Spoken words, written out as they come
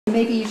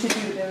Maybe you should do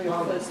the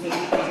burial first. Maybe.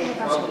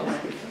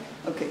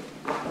 Okay.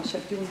 I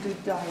shall do the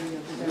diary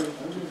of the burial.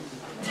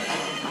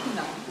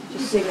 No.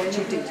 Just say what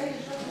you did.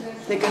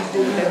 They're going to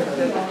do the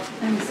burial.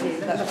 Let me see.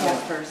 Let's look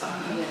at first.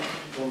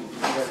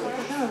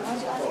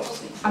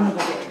 I'm going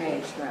to get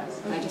trade for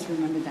us. I just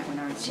remembered that one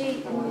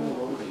already.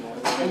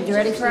 Are you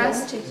ready for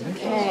us?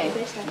 Okay.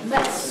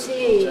 Let's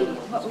see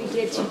what we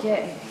did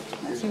today.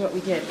 Let's see what we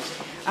did.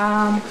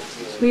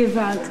 We've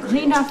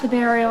cleaned off the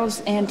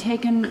burials and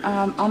taken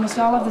almost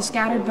all of the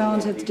scattered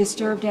bones of the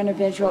disturbed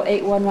individual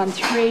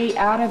 8113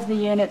 out of the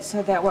unit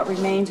so that what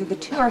remains are the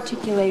 2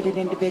 articulated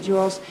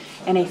individuals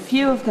and a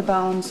few of the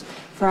bones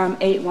from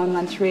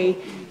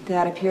 8113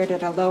 that appeared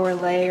at a lower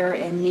layer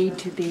and need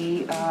to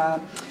be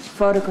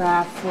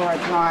photographed for a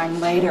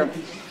drawing later.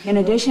 In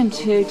addition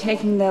to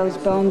taking those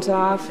bones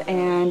off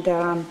and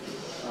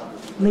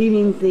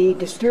leaving the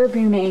disturbed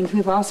remains,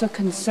 we've also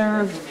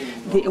conserved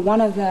one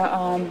of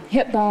the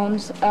hip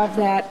bones of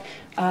that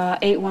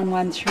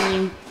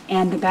 8113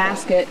 and the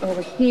basket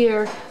over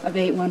here of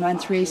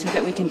 8113 so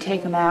that we can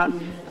take them out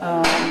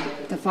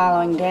the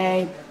following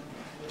day.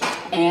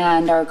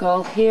 And our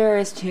goal here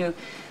is to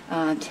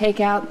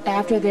take out,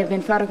 after they've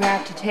been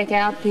photographed, to take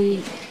out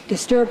the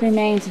disturbed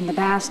remains in the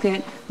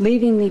basket,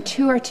 leaving the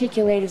 2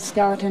 articulated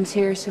skeletons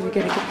here so we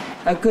get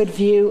a good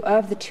view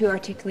of the 2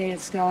 articulated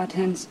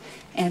skeletons,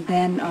 and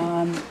then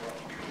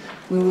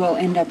we will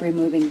end up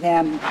removing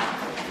them.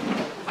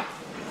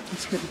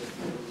 That's good.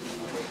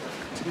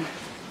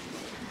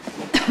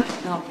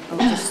 No, I'll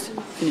just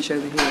finish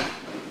over here.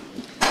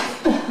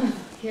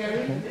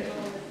 Carrie,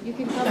 you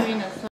can come in as